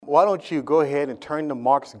why don't you go ahead and turn to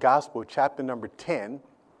Mark's Gospel, chapter number 10,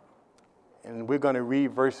 and we're going to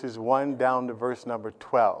read verses 1 down to verse number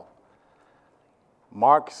 12.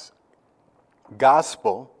 Mark's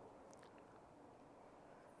Gospel,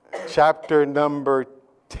 chapter number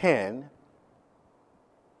 10,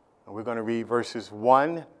 and we're going to read verses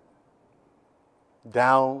 1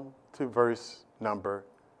 down to verse number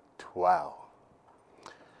 12.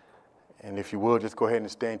 And if you will, just go ahead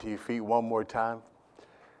and stand to your feet one more time.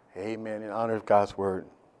 Amen. In honor of God's word.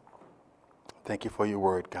 Thank you for your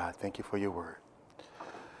word, God. Thank you for your word.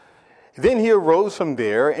 Then he arose from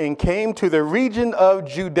there and came to the region of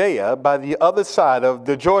Judea by the other side of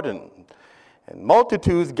the Jordan. And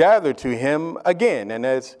multitudes gathered to him again. And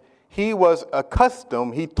as he was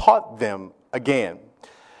accustomed, he taught them again.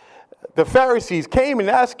 The Pharisees came and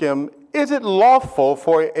asked him, "Is it lawful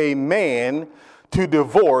for a man to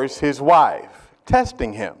divorce his wife?"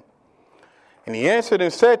 testing him. And he answered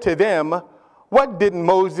and said to them, "What did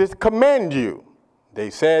Moses command you?"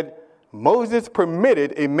 They said, "Moses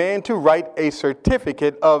permitted a man to write a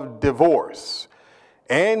certificate of divorce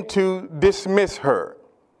and to dismiss her."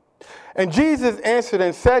 And Jesus answered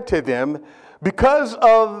and said to them, "Because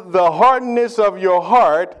of the hardness of your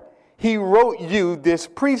heart, he wrote you this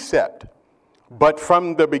precept. But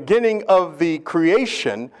from the beginning of the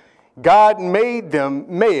creation, God made them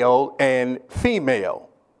male and female.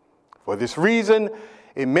 For this reason,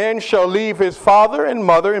 a man shall leave his father and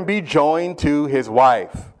mother and be joined to his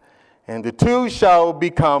wife, and the two shall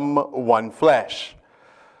become one flesh.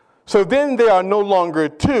 So then they are no longer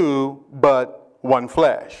two, but one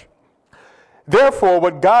flesh. Therefore,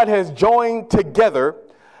 what God has joined together,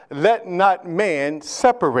 let not man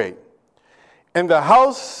separate." In the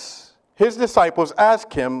house, his disciples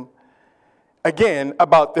asked him again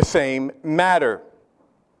about the same matter.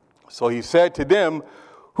 So he said to them,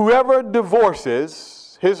 "Whoever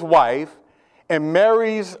divorces his wife and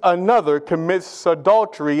marries another commits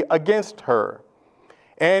adultery against her.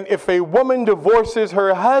 And if a woman divorces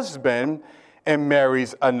her husband and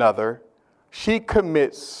marries another, she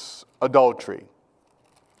commits adultery."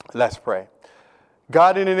 Let's pray.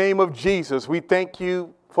 God, in the name of Jesus, we thank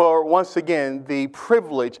you for once again the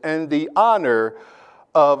privilege and the honor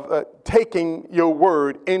of taking your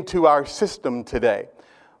word into our system today.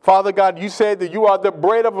 Father God, you said that you are the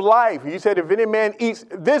bread of life. You said if any man eats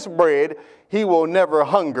this bread, he will never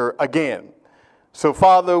hunger again. So,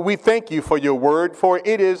 Father, we thank you for your word, for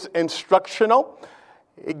it is instructional.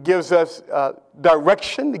 It gives us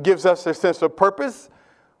direction. It gives us a sense of purpose.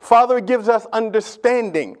 Father, it gives us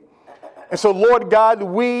understanding. And so, Lord God,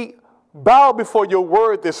 we bow before your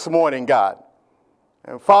word this morning, God.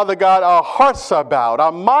 And Father God, our hearts are bowed,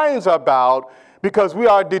 our minds are bowed, because we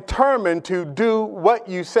are determined to do what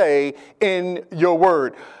you say in your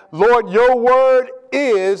word. Lord, your word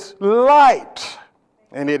is light,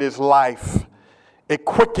 and it is life. It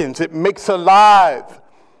quickens, it makes alive.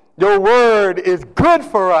 Your word is good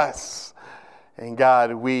for us. And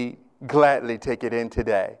God, we gladly take it in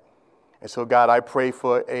today. And so, God, I pray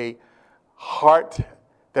for a heart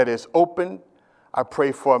that is open. I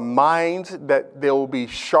pray for minds that they will be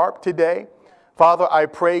sharp today. Father, I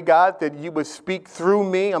pray, God, that you would speak through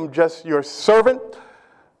me. I'm just your servant.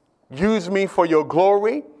 Use me for your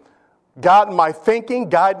glory. Guide my thinking,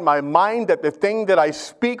 guide my mind, that the thing that I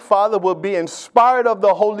speak, Father, will be inspired of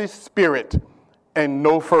the Holy Spirit and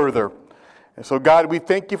no further. And so, God, we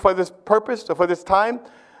thank you for this purpose, for this time.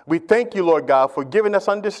 We thank you, Lord God, for giving us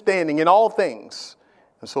understanding in all things.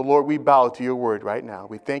 And so, Lord, we bow to your word right now.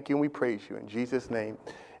 We thank you and we praise you. In Jesus' name,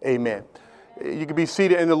 amen. You can be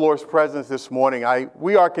seated in the Lord's presence this morning.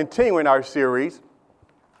 We are continuing our series,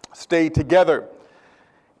 Stay Together.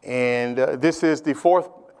 And this is the fourth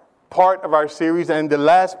part of our series and the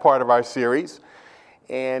last part of our series.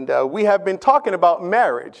 And we have been talking about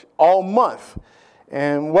marriage all month.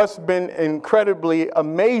 And what's been incredibly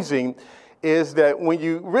amazing is that when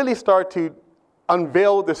you really start to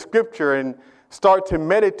unveil the scripture and start to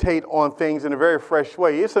meditate on things in a very fresh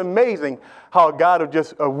way, it's amazing how God will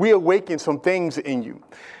just reawaken some things in you.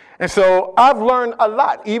 And so I've learned a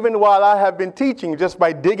lot, even while I have been teaching, just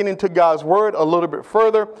by digging into God's word a little bit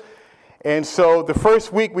further. And so the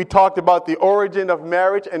first week we talked about the origin of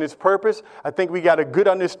marriage and its purpose. I think we got a good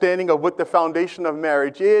understanding of what the foundation of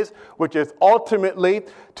marriage is, which is ultimately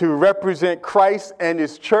to represent Christ and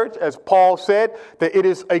his church. As Paul said, that it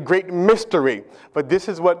is a great mystery. But this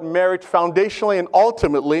is what marriage foundationally and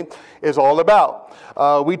ultimately is all about.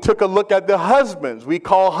 We took a look at the husbands. We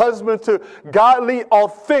call husbands to godly,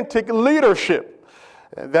 authentic leadership.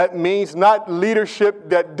 That means not leadership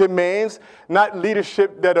that demands, not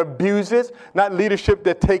leadership that abuses, not leadership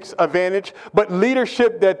that takes advantage, but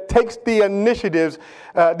leadership that takes the initiative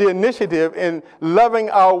in loving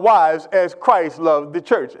our wives as Christ loved the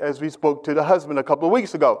church, as we spoke to the husband a couple of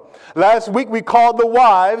weeks ago. Last week we called the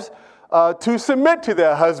wives to submit to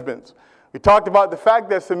their husbands. We talked about the fact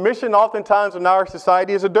that submission oftentimes in our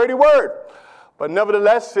society is a dirty word, but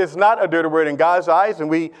nevertheless it's not a dirty word in God's eyes, and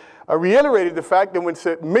we reiterated the fact that when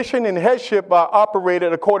submission and headship are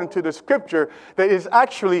operated according to the scripture, that is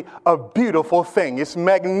actually a beautiful thing. It's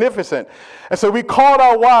magnificent. And so we called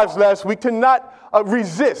our wives last week to not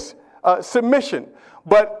resist submission,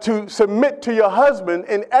 but to submit to your husband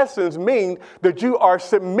in essence means that you are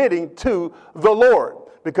submitting to the Lord,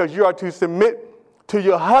 because you are to submit to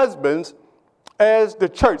your husbands as the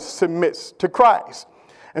church submits to Christ.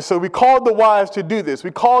 And so we called the wives to do this.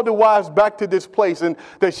 We called the wives back to this place, and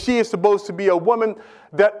that she is supposed to be a woman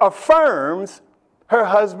that affirms her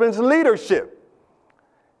husband's leadership.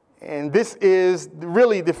 And this is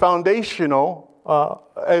really the foundational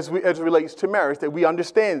as it relates to marriage, that we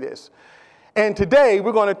understand this. And today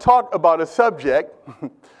we're going to talk about a subject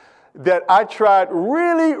that I tried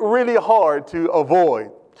really, really hard to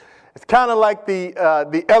avoid. It's kind of like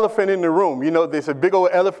the elephant in the room. You know, there's a big old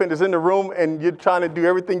elephant that's in the room, and you're trying to do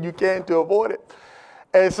everything you can to avoid it.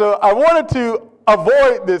 And so I wanted to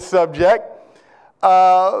avoid this subject,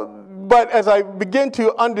 but as I begin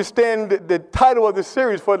to understand the title of the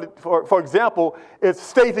series, for example, is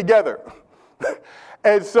Stay Together.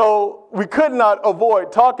 And so we could not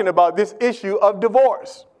avoid talking about this issue of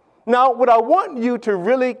divorce. Now, what I want you to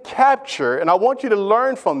really capture, and I want you to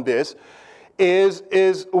learn from this,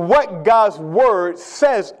 is what God's word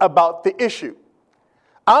says about the issue.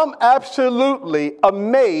 I'm absolutely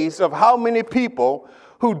amazed of how many people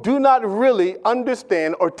who do not really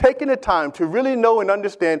understand or taking the time to really know and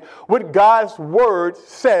understand what God's word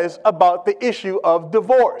says about the issue of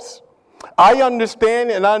divorce. I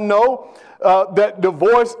understand and I know that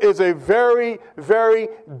divorce is a very, very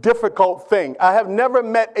difficult thing. I have never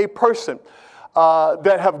met a person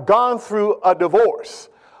that have gone through a divorce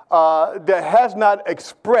that has not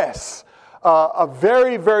expressed a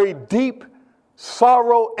very, very deep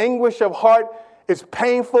sorrow, anguish of heart. It's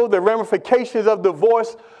painful. The ramifications of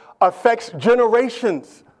divorce affects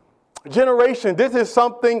generations. This is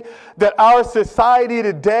something that our society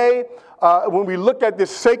today, when we look at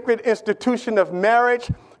this sacred institution of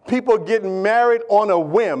marriage, people get married on a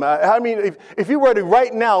whim. I mean, if you were to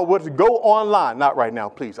right now was to go online, not right now,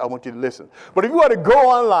 please, I want you to listen. But if you were to go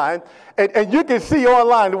online, and you can see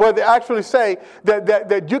online where they actually say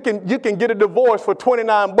that you can get a divorce for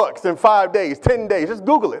 $29 in 5 days, 10 days. Just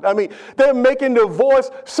Google it. I mean, they're making divorce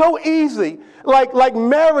so easy, like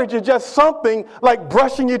marriage is just something like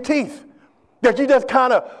brushing your teeth. That you just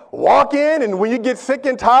kind of walk in, and when you get sick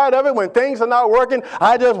and tired of it, when things are not working,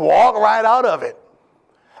 I just walk right out of it.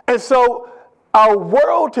 And so our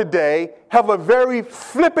world today have a very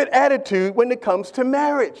flippant attitude when it comes to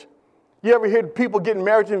marriage. You ever hear people getting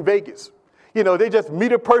married in Vegas? You know, they just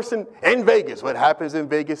meet a person in Vegas. What happens in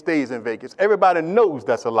Vegas stays in Vegas. Everybody knows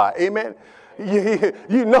that's a lie. Amen?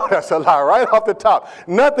 You know that's a lie right off the top.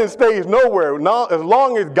 Nothing stays nowhere. As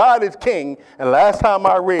long as God is king, and last time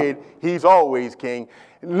I read, he's always king,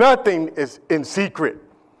 nothing is in secret.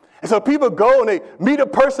 And so people go and they meet a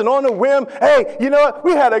person on a whim. Hey, you know what?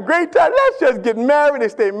 We had a great time. Let's just get married. They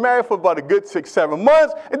stay married for about a good 6-7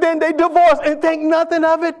 months. And then they divorce and think nothing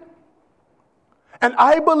of it. And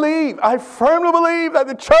I firmly believe that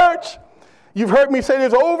the church, you've heard me say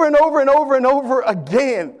this over and over and over and over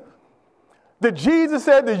again, that Jesus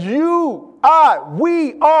said that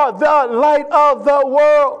we are the light of the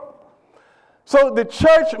world. So the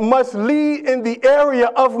church must lead in the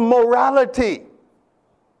area of morality.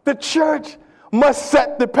 The church must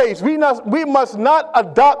set the pace. We must not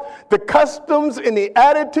adopt the customs and the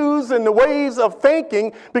attitudes and the ways of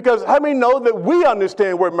thinking, because how many know that we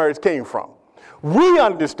understand where marriage came from? We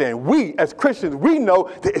understand, we as Christians, we know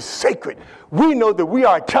that it's sacred. We know that we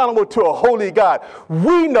are accountable to a holy God.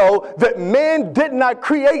 We know that man did not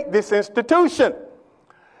create this institution.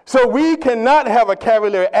 So we cannot have a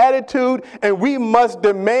cavalier attitude, and we must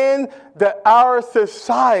demand that our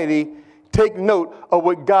society take note of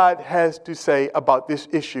what God has to say about this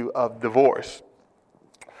issue of divorce.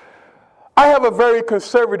 I have a very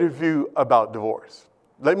conservative view about divorce.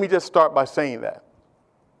 Let me just start by saying that.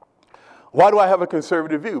 Why do I have a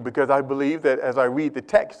conservative view? Because I believe that as I read the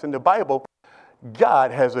text in the Bible, God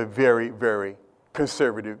has a very, very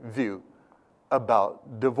conservative view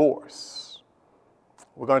about divorce.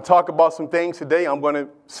 We're going to talk about some things today. I'm going to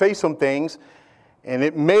say some things, And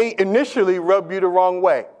it may initially rub you the wrong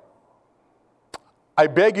way. I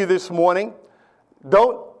beg you this morning,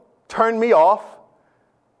 don't turn me off.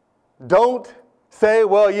 Don't say,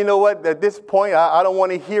 well, you know what, at this point, I don't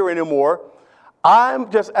want to hear anymore.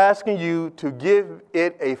 I'm just asking you to give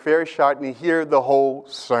it a fair shot and hear the whole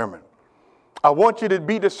sermon. I want you to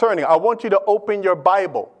be discerning. I want you to open your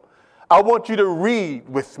Bible. I want you to read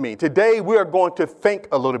with me. Today, we are going to think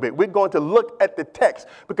a little bit. We're going to look at the text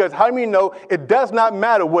because how many know it does not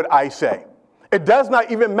matter what I say? It does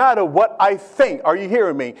not even matter what I think. Are you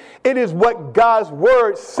hearing me? It is what God's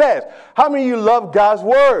word says. How many of you love God's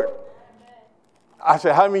word? I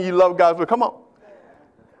said, how many of you love God's word? Come on.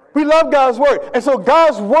 We love God's word. And so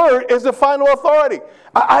God's word is the final authority.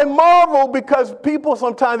 I marvel because people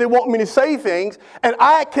sometimes they want me to say things and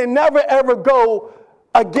I can never ever go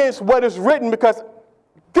against what is written because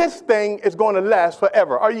this thing is going to last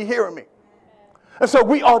forever. Are you hearing me? And so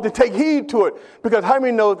we ought to take heed to it because how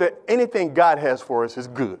many know that anything God has for us is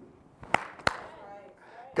good?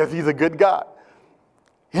 Because he's a good God.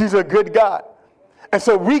 He's a good God. And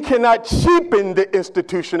so we cannot cheapen the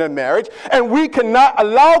institution of marriage, and we cannot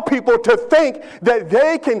allow people to think that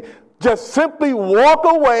they can just simply walk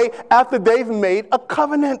away after they've made a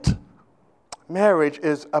covenant. Marriage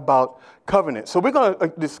is about covenant. So we're going to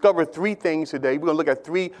discover three things today. We're going to look at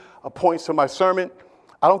 3 points to my sermon.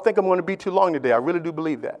 I don't think I'm going to be too long today. I really do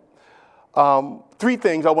believe that. 3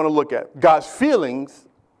 things I want to look at. God's feelings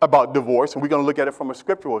about divorce, and we're going to look at it from a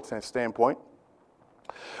scriptural standpoint.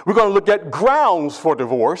 We're going to look at grounds for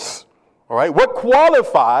divorce, all right? What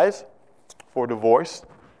qualifies for divorce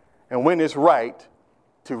and when it's right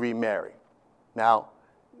to remarry. Now,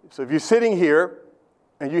 so if you're sitting here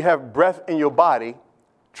and you have breath in your body,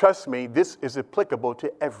 trust me, this is applicable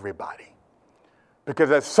to everybody. Because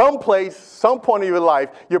at some place, some point in your life,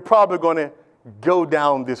 you're probably going to go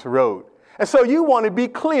down this road. And so you want to be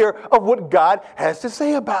clear of what God has to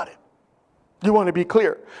say about it. You want to be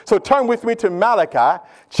clear. So turn with me to Malachi,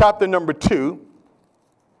 chapter number 2.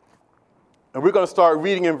 And we're going to start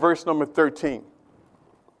reading in verse number 13.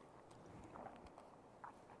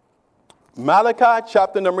 Malachi,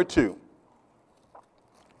 chapter number 2.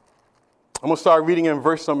 I'm going to start reading in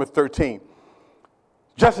verse number 13.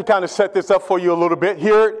 Just to kind of set this up for you a little bit.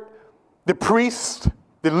 Here, the priests,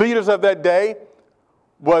 the leaders of that day,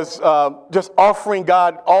 was just offering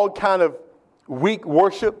God all kind of weak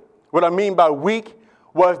worship. What I mean by weak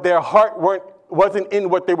was their heart wasn't in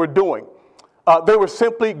what they were doing. They were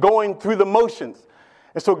simply going through the motions.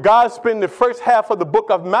 And so God spent the first half of the book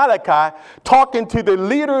of Malachi talking to the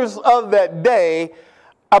leaders of that day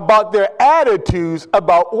about their attitudes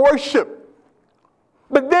about worship.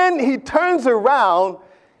 But then he turns around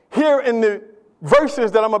here in the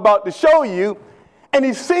verses that I'm about to show you, and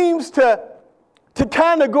he seems to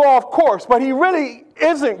kind of go off course, but he really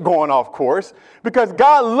isn't going off course because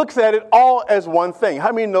God looks at it all as one thing.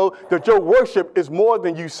 How many know that your worship is more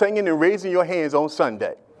than you singing and raising your hands on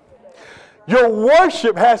Sunday? Your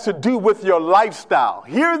worship has to do with your lifestyle.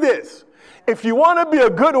 Hear this. If you want to be a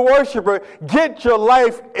good worshiper, get your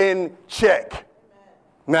life in check.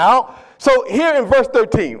 Now, so here in verse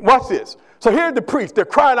 13, watch this. So here the priests, they're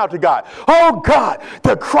crying out to God. Oh, God,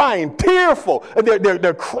 they're crying, tearful.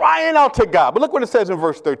 They're crying out to God. But look what it says in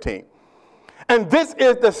verse 13. And this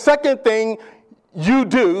is the second thing you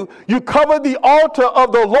do. You cover the altar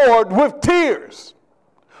of the Lord with tears,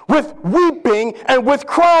 with weeping, and with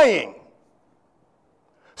crying.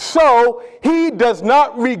 So he does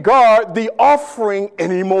not regard the offering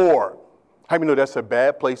anymore. How many know that's a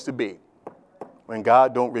bad place to be when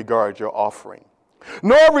God don't regard your offering?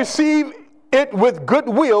 Nor receive it with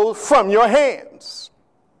goodwill from your hands.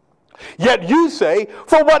 Yet you say,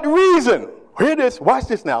 for what reason? Hear this, watch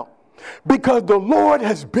this now. Because the Lord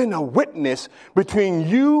has been a witness between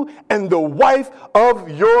you and the wife of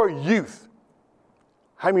your youth.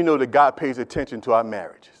 How many know that God pays attention to our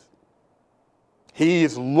marriages? He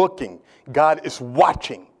is looking. God is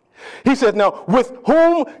watching. He says, now, with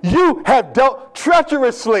whom you have dealt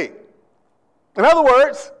treacherously. In other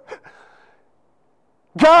words,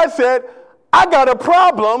 God said, I got a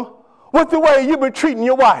problem with the way you've been treating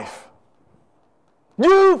your wife.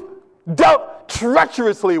 You've dealt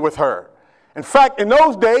treacherously with her. In fact, in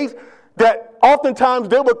those days, that oftentimes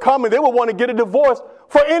they would come and they would want to get a divorce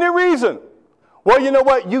for any reason. Well, you know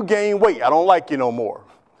what? You gained weight. I don't like you no more.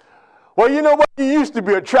 Well, you know what? You used to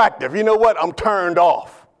be attractive. You know what? I'm turned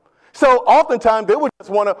off. So oftentimes they would just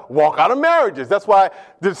want to walk out of marriages. That's why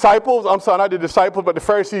the disciples, I'm sorry, not the disciples, but the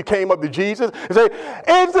Pharisees came up to Jesus and say,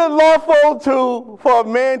 is it lawful for a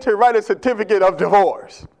man to write a certificate of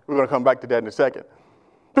divorce? We're going to come back to that in a second.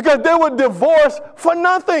 Because they were divorced for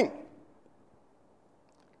nothing.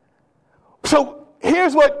 So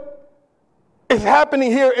here's what is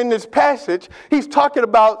happening here in this passage. He's talking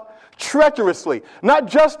about treacherously, not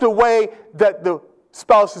just the way that the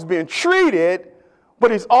spouse is being treated,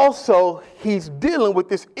 but he's dealing with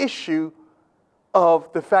this issue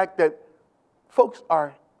of the fact that folks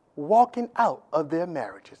are walking out of their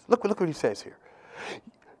marriages. Look what he says here.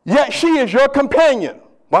 Yet she is your companion.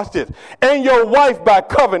 Watch this. And your wife by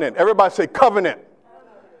covenant. Everybody say covenant.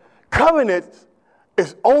 Covenant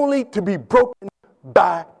is only to be broken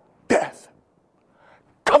by death.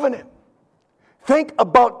 Covenant. Think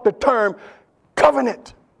about the term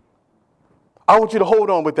covenant. I want you to hold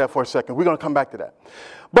on with that for a second. We're going to come back to that.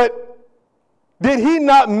 But did he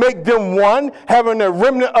not make them one, having a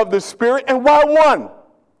remnant of the Spirit? And why one?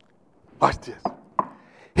 Watch this.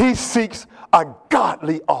 He seeks a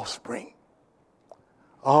godly offspring.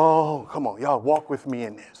 Oh, come on. Y'all walk with me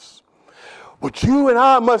in this. What you and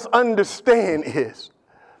I must understand is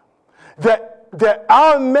that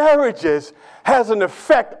our marriages has an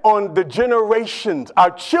effect on the generations,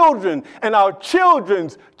 our children and our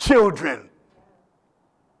children's children.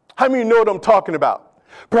 How many know what I'm talking about?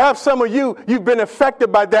 Perhaps some of you've been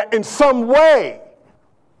affected by that in some way.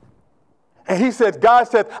 And God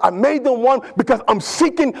says, I made them one because I'm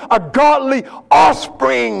seeking a godly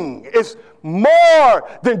offspring. It's more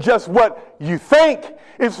than just what you think.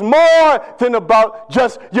 It's more than about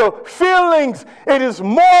just your feelings. It is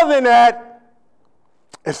more than that.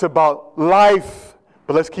 It's about life.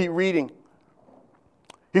 But let's keep reading.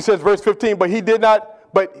 He says, verse 15, but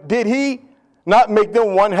did he not make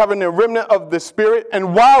them one, having a remnant of the Spirit?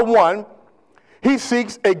 And why one? He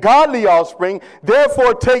seeks a godly offspring.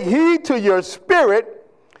 Therefore, take heed to your spirit,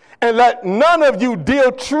 and let none of you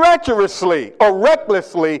deal treacherously or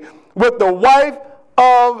recklessly with the wife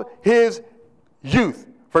of his youth.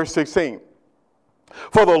 Verse 16.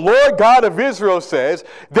 For the Lord God of Israel says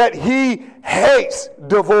that he hates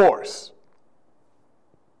divorce.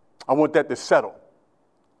 I want that to settle.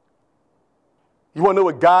 You want to know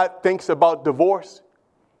what God thinks about divorce?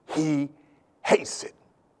 He hates it.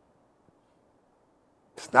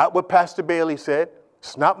 It's not what Pastor Bailey said.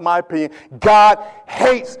 It's not my opinion. God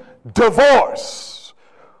hates divorce.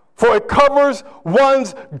 For it covers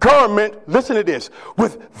one's garment, listen to this,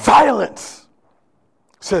 with violence,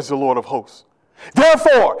 says the Lord of hosts.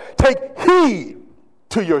 Therefore, take heed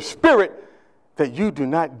to your spirit that you do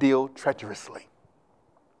not deal treacherously.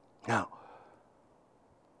 Now,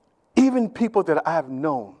 even people that I have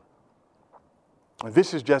known, and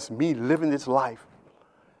this is just me living this life,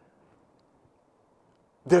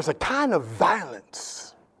 there's a kind of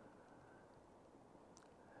violence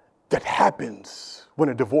that happens when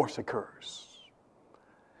a divorce occurs.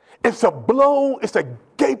 It's a blow, it's a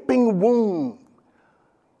gaping wound.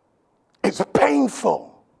 It's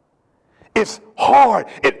painful. It's hard.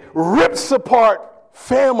 It rips apart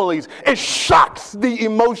families. It shocks the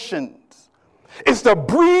emotions. It's the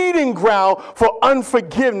breeding ground for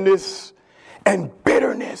unforgiveness and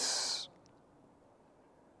bitterness.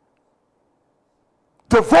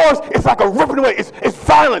 Divorce is like a ripping away. It's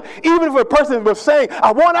violent. Even if a person was saying,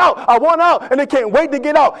 I want out, and they can't wait to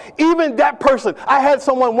get out. Even that person, I had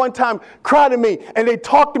someone one time cry to me, and they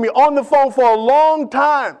talked to me on the phone for a long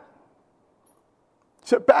time.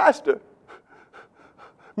 Said, Pastor,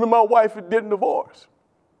 me and my wife are getting divorced.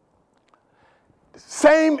 The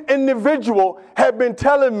same individual had been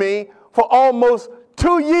telling me for almost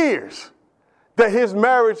 2 years that his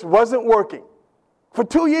marriage wasn't working. For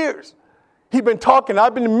 2 years. He'd been talking.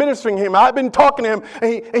 I've been ministering to him. I've been talking to him.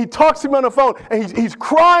 And he talks to me on the phone. And he's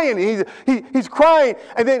crying. He's crying.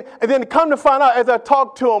 And then come to find out as I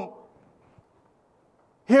talk to him,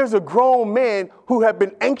 here's a grown man who had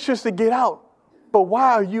been anxious to get out. But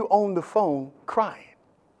why are you on the phone crying?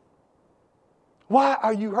 Why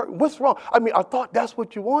are you hurt? What's wrong? I mean, I thought that's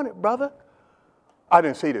what you wanted, brother. I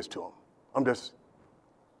didn't say this to him.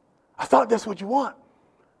 I thought that's what you want.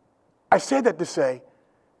 I said that to say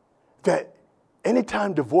that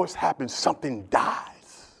anytime divorce happens, something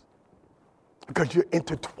dies. Because you're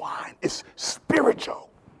intertwined. It's spiritual.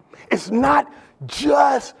 It's not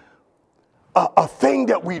just a thing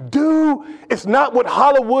that we do. It's not what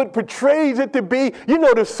Hollywood portrays it to be. You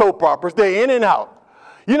know the soap operas, they're in and out.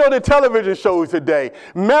 You know the television shows today.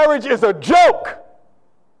 Marriage is a joke.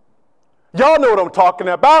 Y'all know what I'm talking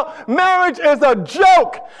about. Marriage is a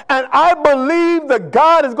joke. And I believe that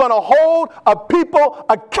God is going to hold a people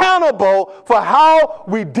accountable for how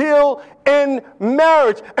we deal in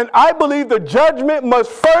marriage. And I believe the judgment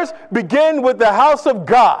must first begin with the house of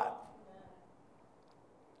God.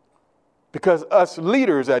 Because us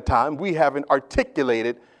leaders at times, we haven't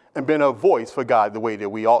articulated and been a voice for God the way that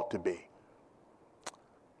we ought to be.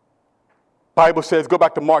 Bible says, go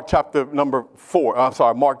back to Mark chapter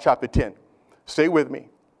Mark chapter 10. Stay with me.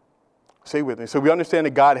 Stay with me. So we understand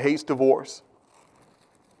that God hates divorce.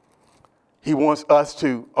 He wants us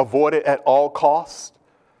to avoid it at all costs.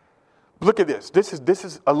 Look at this. This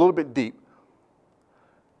is a little bit deep.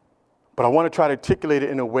 But I want to try to articulate it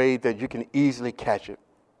in a way that you can easily catch it.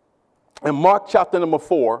 In Mark chapter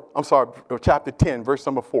 10, verse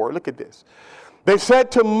number 4, look at this. They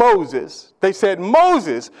said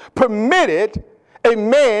Moses permitted a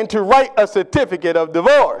man to write a certificate of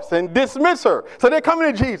divorce and dismiss her. So they're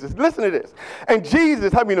coming to Jesus. Listen to this. And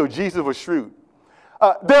Jesus, how many know Jesus was shrewd?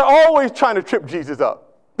 They're always trying to trip Jesus up.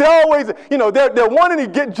 They're always, they're wanting to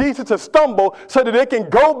get Jesus to stumble so that they can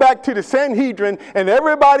go back to the Sanhedrin and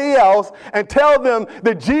everybody else and tell them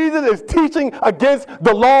that Jesus is teaching against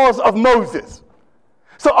the laws of Moses.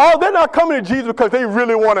 So they're not coming to Jesus because they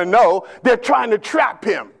really want to know. They're trying to trap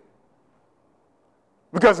him.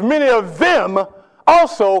 Because many of them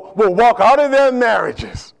also will walk out of their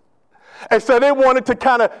marriages. And so they wanted to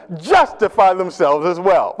kind of justify themselves as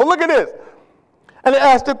well. But look at this. And they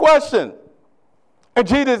asked the question. And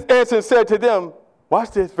Jesus answered and said to them,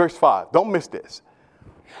 watch this, verse 5. Don't miss this.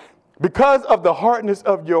 Because of the hardness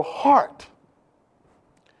of your heart,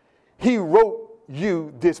 he wrote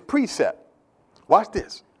you this precept. Watch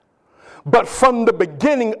this. But from the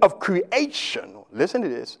beginning of creation, listen to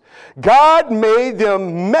this, God made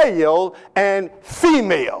them male and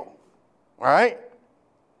female. All right?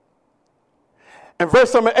 And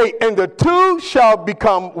verse number 8, and the two shall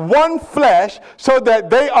become one flesh, so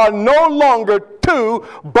that they are no longer two,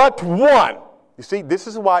 but one. You see, this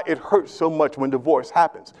is why it hurts so much when divorce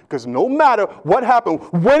happens. Because no matter what happens,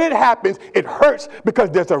 when it happens, it hurts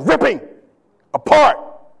because there's a ripping apart.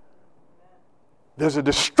 There's a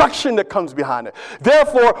destruction that comes behind it.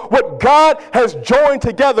 Therefore, what God has joined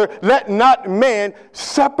together, let not man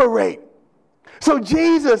separate. So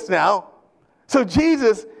Jesus,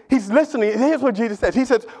 he's listening. Here's what Jesus says. He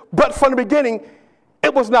says, but from the beginning,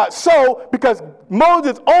 it was not so, because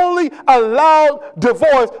Moses only allowed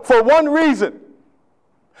divorce for one reason.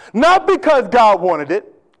 Not because God wanted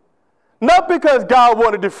it. Not because God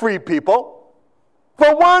wanted to free people.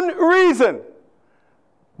 For one reason.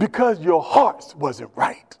 Because your hearts wasn't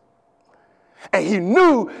right. And he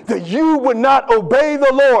knew that you would not obey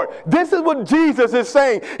the Lord. This is what Jesus is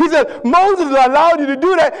saying. He said, Moses allowed you to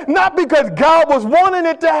do that, not because God was wanting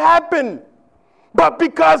it to happen, but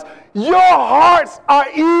because your hearts are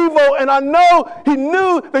evil. And I know he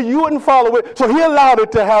knew that you wouldn't follow it, so he allowed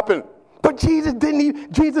it to happen. But Jesus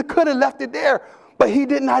Jesus could have left it there, but he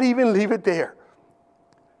did not even leave it there.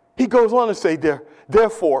 He goes on to say,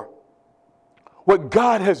 therefore, what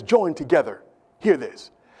God has joined together, hear this,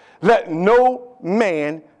 let no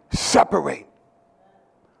man separate.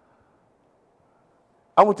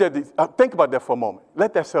 I want you to think about that for a moment.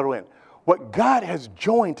 Let that settle in. What God has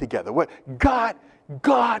joined together, what God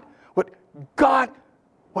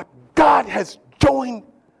has joined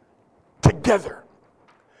together.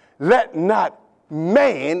 Let not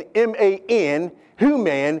man, M-A-N,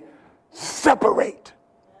 human, separate.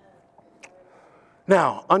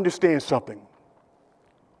 Now, understand something.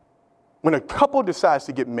 When a couple decides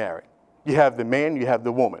to get married, you have the man, you have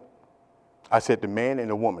the woman. I said the man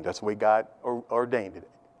and the woman. That's the way God ordained it.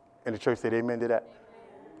 And the church said amen to that.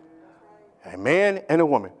 A man and a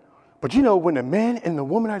woman. But when the man and the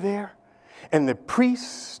woman are there, and the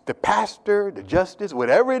priest, the pastor, the justice,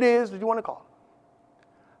 whatever it is that you want to call it,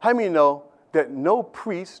 how many know that no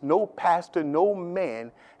priest, no pastor, no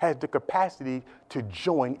man has the capacity to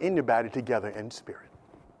join anybody together in spirit?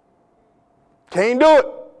 Can't do it.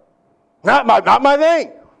 Not my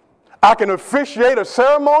thing. I can officiate a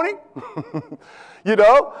ceremony. We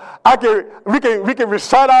can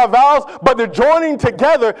recite our vows, but the joining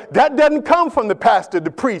together, that doesn't come from the pastor,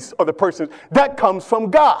 the priest, or the person. That comes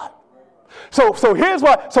from God. So here's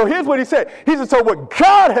what he said. He said, so what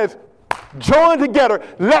God has joined together,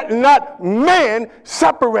 let not man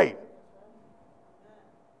separate.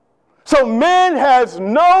 So man has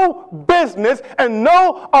no business and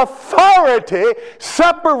no authority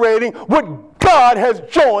separating what God has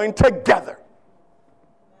joined together.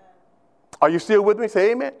 Are you still with me?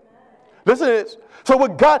 Say amen. Listen to this. So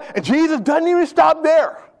what God, and Jesus doesn't even stop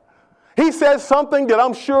there. He says something that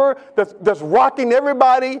I'm sure that's rocking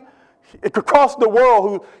everybody across the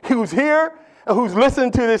world who's here and who's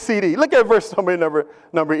listening to this CD. Look at verse number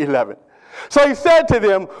 11. So he said to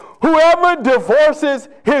them, whoever divorces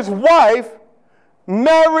his wife,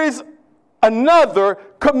 marries another,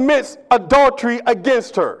 commits adultery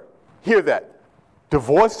against her. Hear that.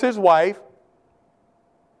 Divorce his wife,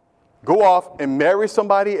 go off and marry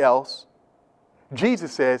somebody else.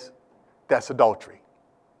 Jesus says that's adultery.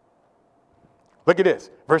 Look at this,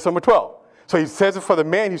 verse number 12. So he says it for the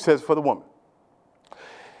man, he says it for the woman.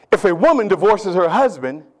 If a woman divorces her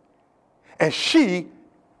husband and she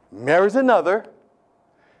marries another,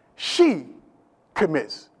 she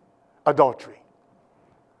commits adultery.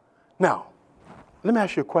 Now, let me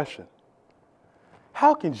ask you a question.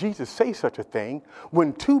 How can Jesus say such a thing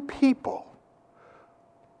when two people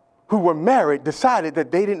who were married decided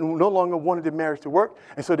that they no longer wanted the marriage to work,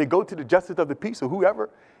 and so they go to the justice of the peace or whoever,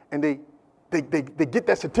 and they get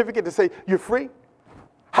that certificate to say, you're free?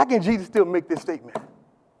 How can Jesus still make this statement?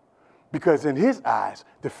 Because in his eyes,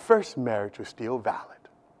 the first marriage was still valid.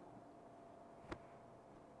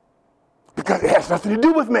 Because it has nothing to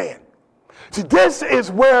do with man. See, this is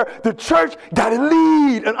where the church got to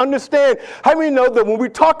lead and understand. How many know that when we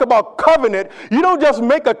talk about covenant, you don't just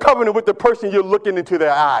make a covenant with the person you're looking into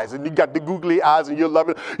their eyes and you got the googly eyes and you're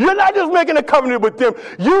loving. You're not just making a covenant with them.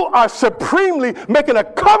 You are supremely making a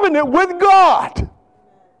covenant with God.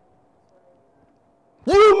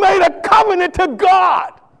 You made a covenant to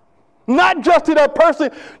God. Not just to that person,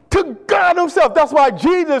 to God himself. That's why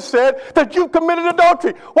Jesus said that you committed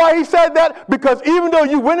adultery. Why he said that? Because even though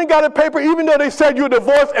you went and got a paper, even though they said you're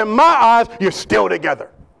divorced, in my eyes, you're still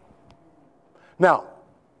together. Now,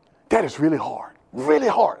 that is really hard. Really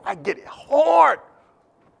hard. I get it. Hard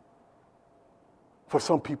for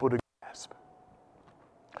some people to grasp.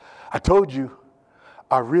 I told you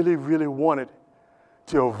I really, really wanted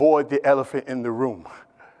to avoid the elephant in the room.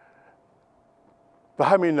 But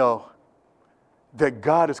how many know that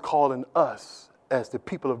God is calling us as the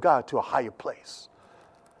people of God to a higher place?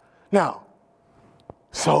 Now,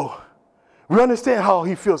 so we understand how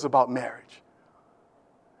he feels about marriage.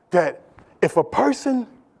 That if a person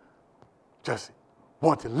just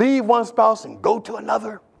wants to leave one spouse and go to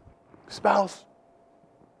another spouse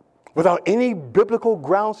without any biblical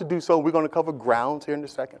grounds to do so, we're going to cover grounds here in a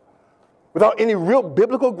second. Without any real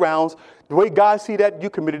biblical grounds, the way God sees that, you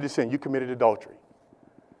committed a sin, you committed adultery.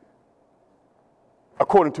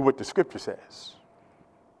 According to what the scripture says.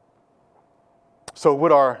 So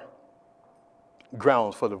what are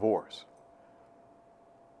grounds for divorce?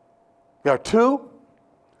 There are two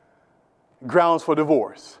grounds for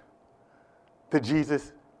divorce that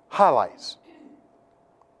Jesus highlights.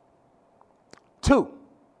 Two.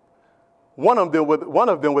 One of them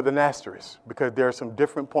with an asterisk, because there are some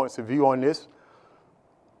different points of view on this.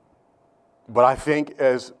 But I think,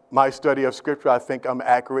 as my study of scripture, I think I'm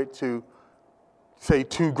accurate to say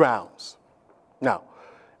two grounds. Now,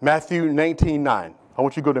 Matthew 19:9. I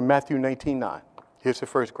want you to go to Matthew 19:9. Here's the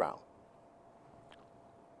first ground.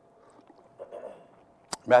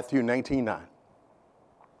 Matthew 19:9.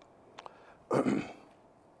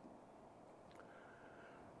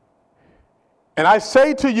 And I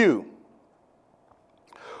say to you,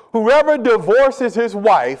 whoever divorces his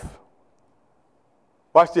wife,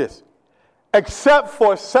 watch this, except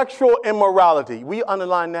for sexual immorality. Will you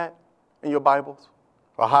underline that in your Bibles?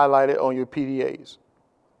 Or highlight it on your PDAs.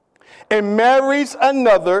 And marries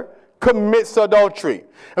another, commits adultery.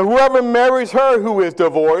 And whoever marries her who is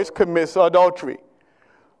divorced commits adultery.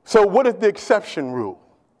 So what is the exception rule?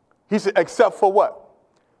 He said, except for what?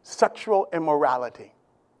 Sexual immorality.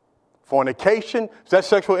 Fornication,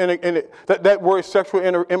 that word sexual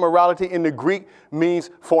immorality in the Greek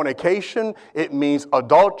means fornication. It means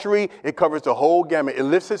adultery. It covers the whole gamut.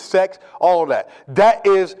 Illicit sex, all of that. That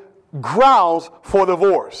is grounds for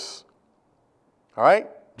divorce. All right?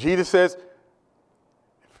 Jesus says,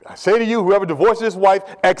 I say to you, whoever divorces his wife,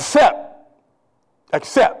 except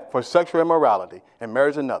for sexual immorality and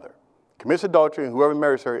marries another, commits adultery, and whoever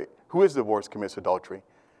marries her who is divorced commits adultery.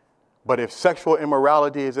 But if sexual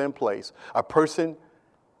immorality is in place, a person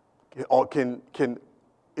can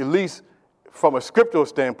at least from a scriptural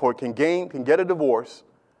standpoint, can get a divorce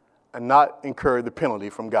and not incur the penalty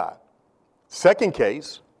from God. Second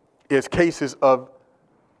case is cases of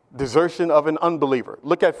desertion of an unbeliever.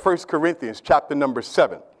 Look at 1 Corinthians chapter number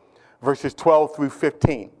 7, verses 12 through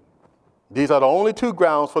 15. These are the only two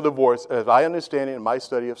grounds for divorce as I understand it in my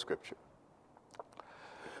study of Scripture.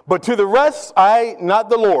 But to the rest, I, not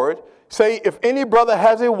the Lord, say, if any brother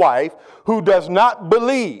has a wife who does not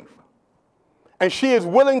believe, and she is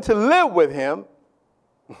willing to live with him,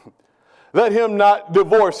 let him not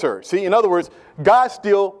divorce her. See, in other words, God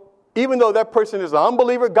still, even though that person is an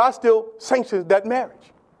unbeliever, God still sanctions that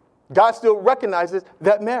marriage. God still recognizes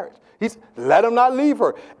that marriage. He's let him not leave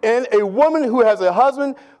her. And a woman who has a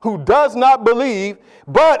husband who does not believe,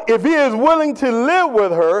 but if he is willing to live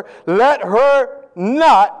with her, let her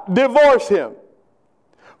not divorce him.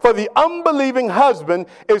 For the unbelieving husband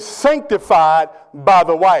is sanctified by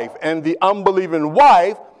the wife, and the unbelieving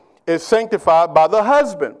wife is sanctified by the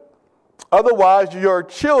husband. Otherwise, your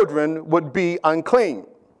children would be unclean.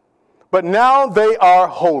 But now they are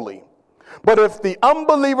holy. But if the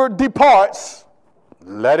unbeliever departs,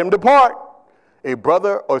 let him depart. A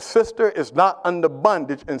brother or sister is not under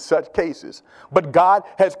bondage in such cases, but God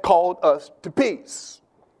has called us to peace.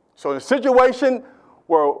 So in a situation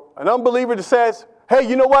where an unbeliever says, hey,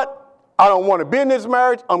 you know what? I don't want to be in this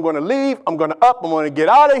marriage. I'm going to leave. I'm going to get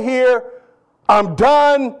out of here. I'm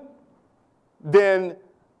done. Then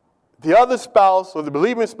the other spouse or the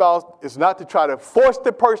believing spouse is not to try to force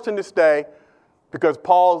the person to stay, because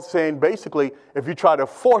Paul's saying basically if you try to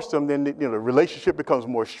force them, then the relationship becomes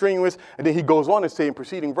more strenuous. And then he goes on to say in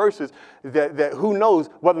preceding verses that who knows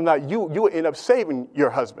whether or not you will end up saving your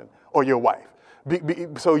husband or your wife.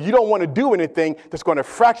 So you don't want to do anything that's going to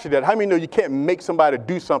fracture that. How many know you can't make somebody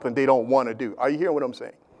do something they don't want to do? Are you hearing what I'm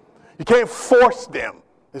saying? You can't force them,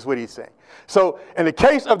 is what he's saying. So in the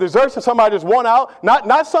case of desertion, somebody just want out,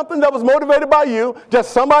 not something that was motivated by you,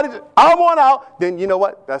 just somebody, I want out, then you know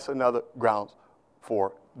what? That's another grounds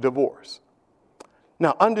for divorce.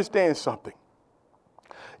 Now understand something.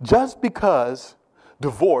 Just because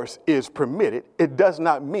divorce is permitted, it does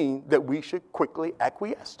not mean that we should quickly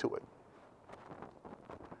acquiesce to it.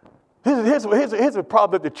 Here's a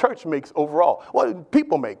problem that the church makes overall. Well,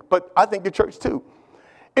 people make, but I think the church too,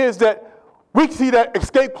 is that we see that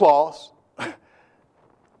escape clause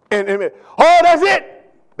and oh, that's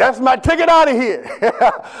it. That's my ticket out of here.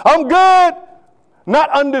 I'm good.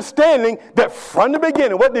 Not understanding that from the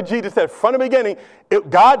beginning, what did Jesus say? From the beginning,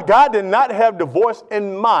 God did not have divorce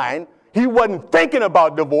in mind. He wasn't thinking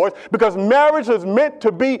about divorce because marriage was meant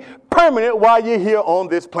to be permanent while you're here on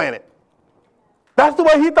this planet. That's the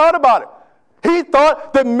way he thought about it. He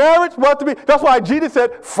thought that marriage was to be, that's why Jesus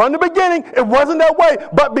said, from the beginning, it wasn't that way.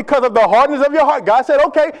 But because of the hardness of your heart, God said,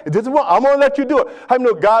 okay, this is what I'm going to let you do it. How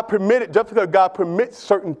many know God permitted, just because God permits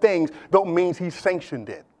certain things, don't mean he sanctioned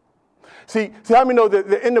it. See, how many know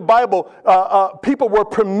that in the Bible, people were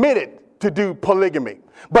permitted to do polygamy,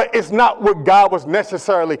 but it's not what God was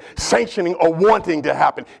necessarily sanctioning or wanting to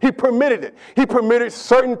happen. He permitted it. He permitted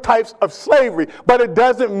certain types of slavery, but it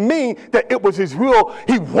doesn't mean that it was his will.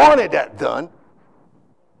 He wanted that done.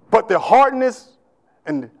 But the hardness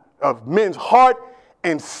of men's heart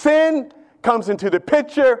and sin comes into the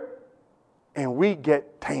picture, and we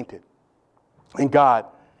get tainted. And God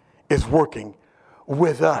is working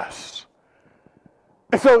with us.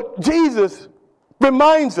 And so Jesus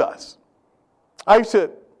reminds us. I used to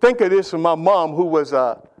think of this from my mom, who was,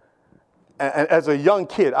 as a young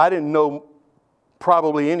kid, I didn't know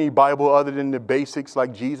probably any Bible other than the basics,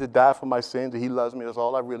 like Jesus died for my sins and he loves me. That's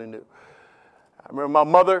all I really knew. I remember my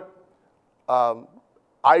mother,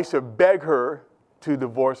 I used to beg her to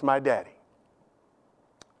divorce my daddy.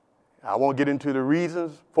 I won't get into the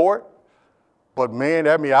reasons for it, but man,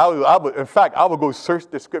 I mean, I would go search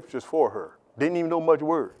the scriptures for her. Didn't even know much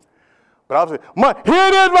word. But I was like, Mom, here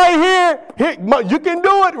it is right here. You can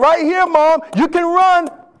do it right here, Mom. You can run.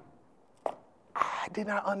 I did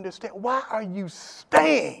not understand. Why are you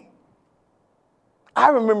staying? I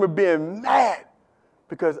remember being mad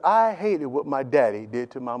because I hated what my daddy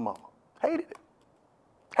did to my mom. Hated it.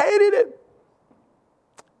 Hated it.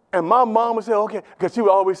 And my mom would say, okay, because she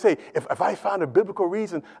would always say, if I found a biblical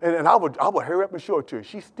reason, and I would hurry up and show it to her,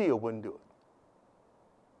 she still wouldn't do it.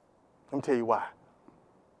 Let me tell you why.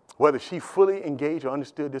 Whether she fully engaged or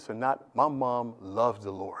understood this or not, my mom loves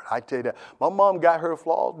the Lord. I tell you that. My mom got her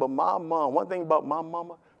flaws, but my mom, one thing about my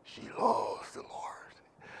mama, she loves the Lord.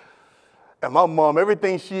 And my mom,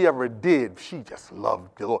 everything she ever did, she just loved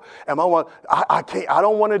the Lord. And my mom, I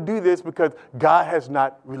don't want to do this because God has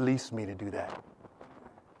not released me to do that.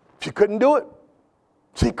 She couldn't do it.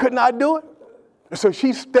 She could not do it. So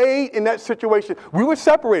she stayed in that situation. We were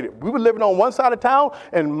separated. We were living on one side of town,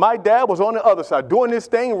 and my dad was on the other side, doing this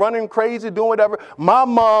thing, running crazy, doing whatever. My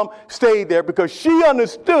mom stayed there because she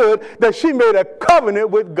understood that she made a covenant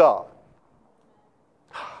with God.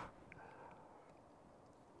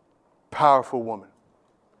 Powerful woman.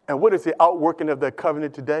 And what is the outworking of that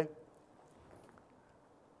covenant today?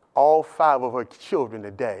 All 5 of her children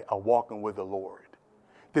today are walking with the Lord.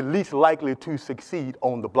 The least likely to succeed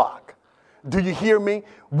on the block. Do you hear me?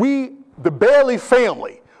 We, the Bailey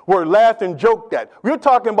family, were laughed and joked at. We're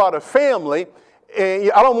talking about a family,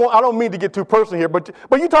 and I don't mean to get too personal here, but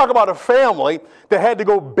you talk about a family that had to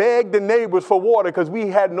go beg the neighbors for water because we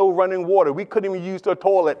had no running water. We couldn't even use the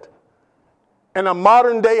toilet. In a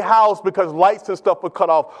modern day house, because lights and stuff were cut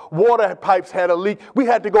off, water pipes had a leak. We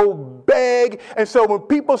had to go beg. And so when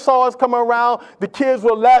people saw us coming around, the kids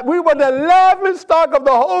were laughing. We were the laughing stock of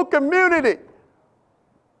the whole community.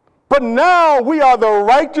 But now we are the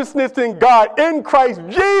righteousness in God in Christ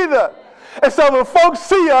Jesus. And so when folks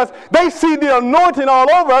see us, they see the anointing all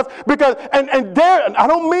over us because, and there, I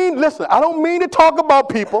don't mean to talk about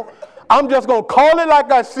people. I'm just going to call it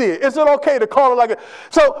like I see it. Is it okay to call it like it?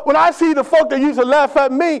 So when I see the folk that used to laugh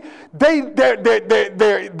at me,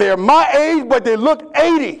 they're my age, but they look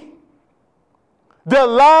 80. Their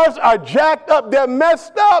lives are jacked up. They're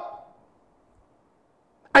messed up.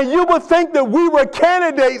 And you would think that we were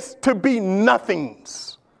candidates to be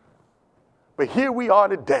nothings. But here we are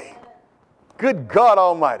today. Good God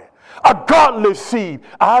Almighty. A godless seed.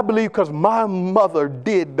 I believe because my mother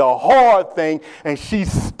did the hard thing and she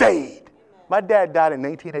stayed. My dad died in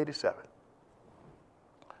 1987.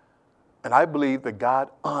 And I believe that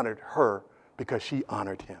God honored her because she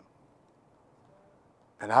honored him.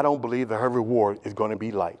 And I don't believe that her reward is going to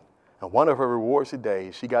be light. And one of her rewards today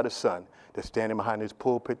is she got a son that's standing behind this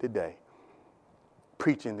pulpit today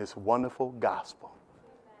preaching this wonderful gospel.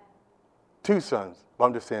 2 sons. Well,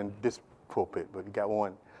 I'm just saying this pulpit, but you got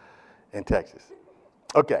one in Texas.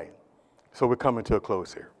 Okay, so we're coming to a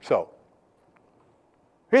close here. So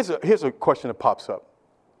here's a question that pops up.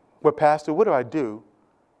 Well, Pastor, what do I do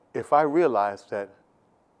if I realize that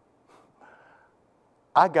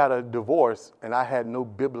I got a divorce and I had no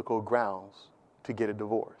biblical grounds to get a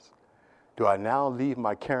divorce? Do I now leave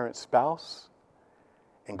my current spouse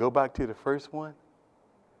and go back to the first one?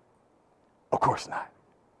 Of course not.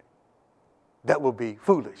 That will be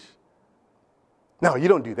foolish. No, you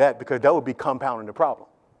don't do that because that would be compounding the problem.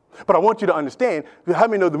 But I want you to understand, how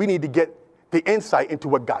many know that we need to get the insight into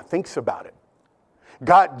what God thinks about it?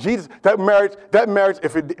 God, Jesus, that marriage,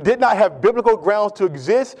 if it did not have biblical grounds to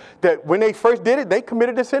exist, that when they first did it, they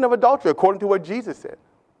committed the sin of adultery according to what Jesus said.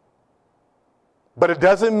 But it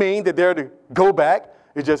doesn't mean that they're to go back.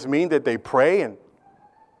 It just means that they pray and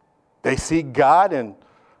they seek God and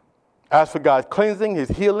ask for God's cleansing, his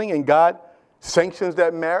healing, and God sanctions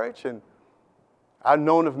that marriage. And I've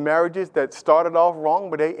known of marriages that started off wrong,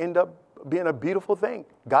 but they end up being a beautiful thing.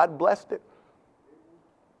 God blessed it.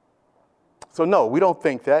 So no, we don't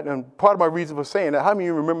think that. And part of my reason for saying that, how many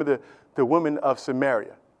of you remember the woman of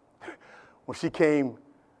Samaria? When she came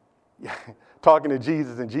talking to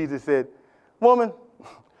Jesus, and Jesus said, woman,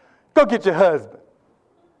 go get your husband.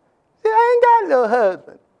 She said, I ain't got no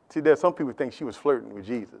husband. See, there's some people think she was flirting with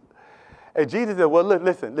Jesus. And Jesus said, well,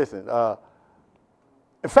 listen.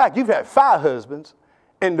 In fact, you've had 5 husbands,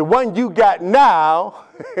 and the one you got now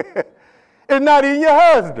is not even your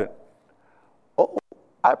husband. Oh,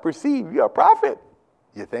 I perceive you're a prophet,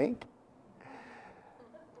 you think?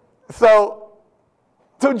 So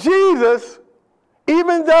Jesus,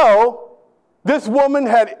 even though this woman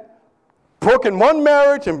had broken one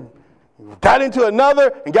marriage and got into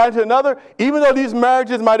another, even though these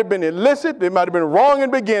marriages might have been illicit, they might have been wrong in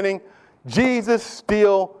the beginning, Jesus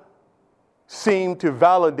still seemed to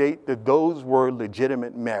validate that those were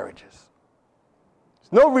legitimate marriages.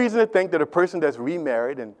 There's no reason to think that a person that's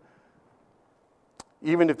remarried, and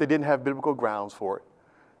even if they didn't have biblical grounds for it,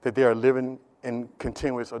 that they are living in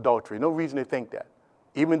continuous adultery. No reason to think that.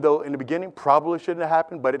 Even though in the beginning probably shouldn't have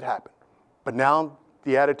happened, but it happened. But now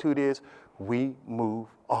the attitude is we move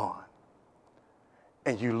on.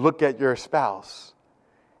 And you look at your spouse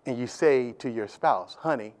and you say to your spouse,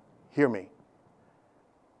 honey, hear me.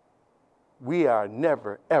 We are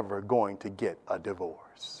never, ever going to get a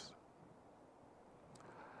divorce.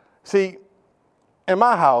 See, in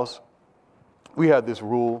my house, we have this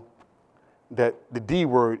rule that the D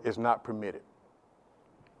word is not permitted.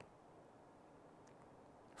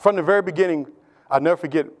 From the very beginning, I'll never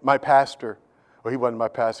forget my pastor. Well, he wasn't my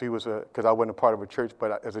pastor. He was because I wasn't a part of a church,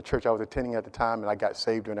 but as a church I was attending at the time, and I got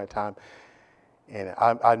saved during that time. And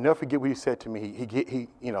I'll never forget what he said to me. He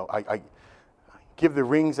I give the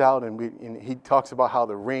rings out, and he talks about how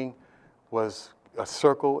the ring was a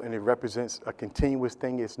circle, and it represents a continuous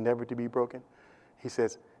thing. It's never to be broken. He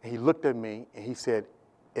says, and he looked at me, and he said,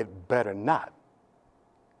 it better not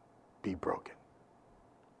be broken.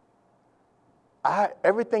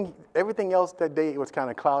 Everything else that day was kind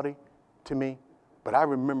of cloudy to me, but I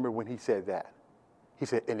remember when he said that. He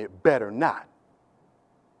said, and it better not.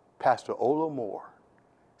 Pastor Ola Moore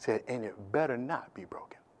said, and it better not be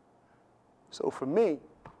broken. So for me,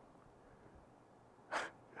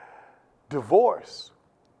 divorce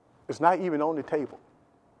is not even on the table.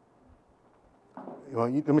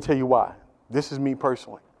 Let me tell you why. This is me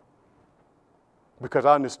personally. Because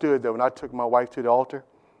I understood that when I took my wife to the altar,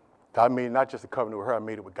 I made not just a covenant with her, I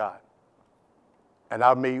made it with God. And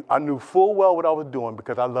I knew full well what I was doing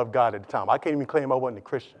because I loved God at the time. I can't even claim I wasn't a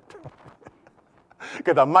Christian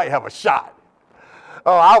because I might have a shot.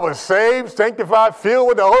 Oh, I was saved, sanctified, filled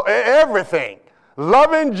with everything.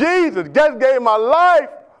 Loving Jesus. Just gave my life.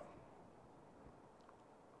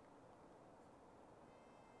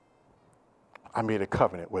 I made a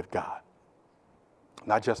covenant with God.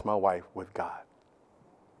 Not just my wife, with God.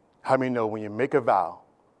 How many know when you make a vow,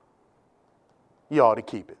 you ought to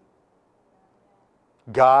keep it?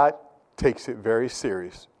 God takes it very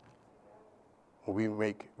serious when we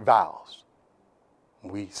make vows.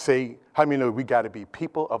 We say, how many know we got to be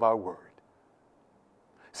people of our word?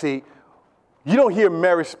 See, you don't hear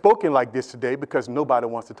marriage spoken like this today because nobody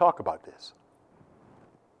wants to talk about this.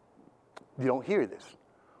 You don't hear this.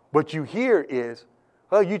 What you hear is,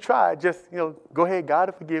 well, you tried, just, go ahead, God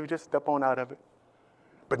will forgive you, just step on out of it.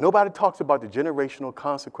 But nobody talks about the generational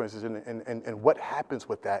consequences and what happens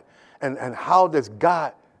with that and how does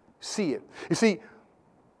God see it. You see,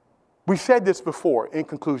 we said this before, in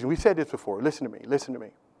conclusion, listen to me,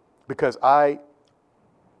 because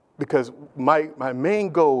my main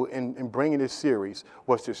goal in bringing this series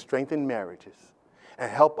was to strengthen marriages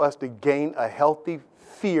and help us to gain a healthy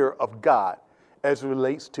fear of God as it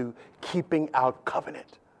relates to keeping our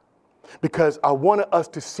covenant. Because I wanted us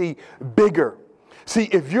to see bigger. See,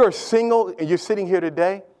 if you're single and you're sitting here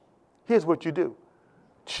today, here's what you do.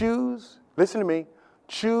 Listen to me,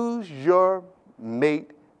 choose your mate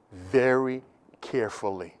very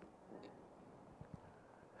carefully.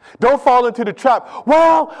 Don't fall into the trap.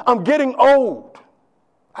 Well, I'm getting old.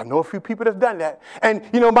 I know a few people that's done that. And,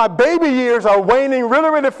 my baby years are waning really,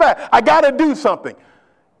 really fast. I got to do something.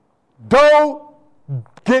 Don't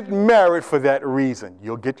get married for that reason.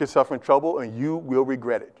 You'll get yourself in trouble and you will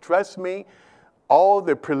regret it. Trust me, all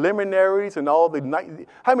the preliminaries and all the night.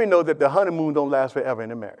 How many know that the honeymoon don't last forever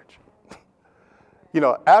in a marriage?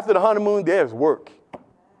 After the honeymoon, there's work.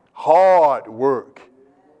 Hard work.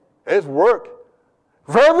 It's work.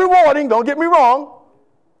 Very rewarding, don't get me wrong.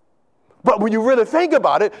 But when you really think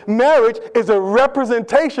about it, marriage is a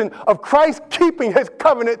representation of Christ keeping his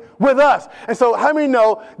covenant with us. And so how many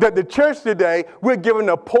know that the church today, we're given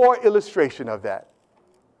a poor illustration of that?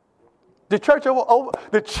 The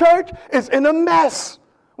church is in a mess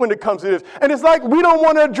when it comes to this. And it's like we don't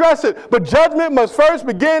want to address it. But judgment must first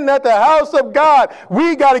begin at the house of God.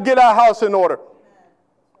 We got to get our house in order.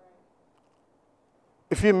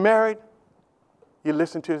 If you're married, you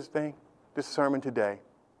listen to this sermon today.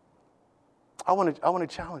 I want to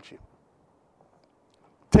challenge you.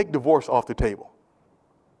 Take divorce off the table.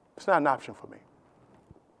 It's not an option for me.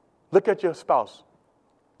 Look at your spouse.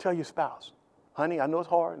 Tell your spouse, honey, I know it's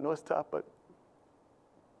hard, I know it's tough, but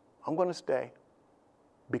I'm going to stay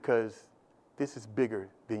because this is bigger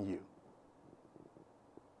than you.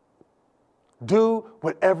 Do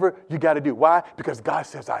whatever you got to do. Why? Because God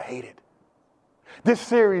says I hate it. This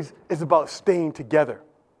series is about staying together.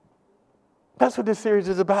 That's what this series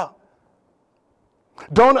is about.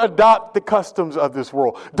 Don't adopt the customs of this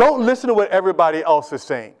world. Don't listen to what everybody else is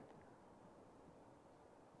saying.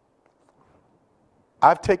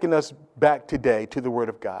 I've taken us back today to the Word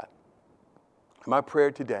of God. My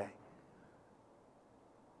prayer today,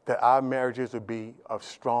 that our marriages will be of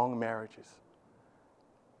strong marriages.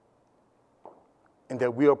 And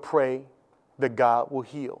that we'll pray that God will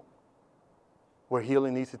heal where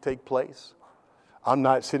healing needs to take place. I'm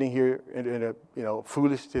not sitting here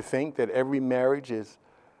foolish to think that every marriage is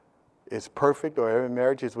perfect or every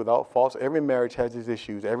marriage is without faults. Every marriage has its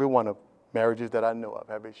issues. Every one of marriages that I know of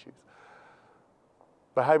have issues.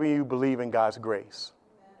 But how many of you believe in God's grace?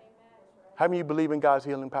 How many of you believe in God's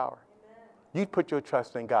healing power? You put your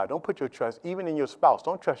trust in God. Don't put your trust even in your spouse.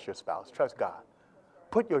 Don't trust your spouse. Trust God.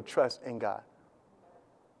 Put your trust in God.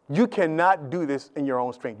 You cannot do this in your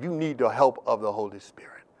own strength. You need the help of the Holy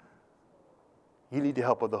Spirit. You need the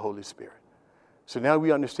help of the Holy Spirit. So now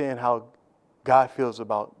we understand how God feels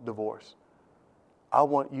about divorce. I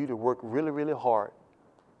want you to work really, really hard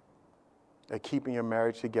at keeping your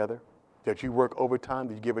marriage together, that you work overtime,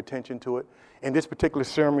 that you give attention to it. In this particular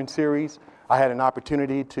sermon series, I had an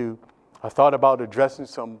opportunity I thought about addressing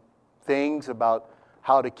some things about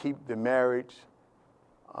how to keep the marriage,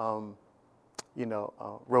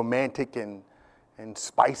 romantic and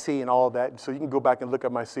spicy and all that. So you can go back and look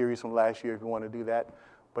at my series from last year if you want to do that.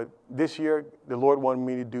 But this year, the Lord wanted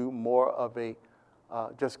me to do more of a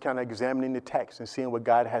just kind of examining the text and seeing what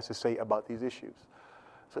God has to say about these issues.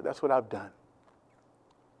 So that's what I've done.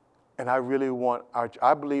 And I really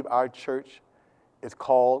I believe our church is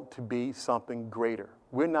called to be something greater.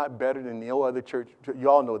 We're not better than no other church. You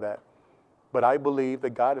all know that. But I believe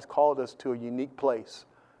that God has called us to a unique place.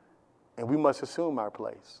 And we must assume our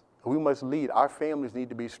place. We must lead. Our families need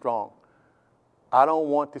to be strong. I don't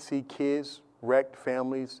want to see kids, wrecked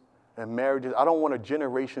families, and marriages. I don't want a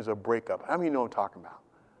generations of breakup. How many know what I'm talking about?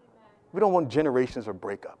 We don't want generations of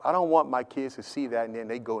breakup. I don't want my kids to see that and then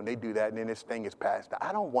they go and they do that and then this thing is passed.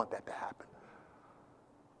 I don't want that to happen.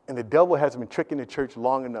 And the devil has been tricking the church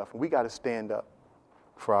long enough, and we got to stand up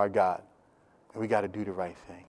for our God, and we got to do the right thing.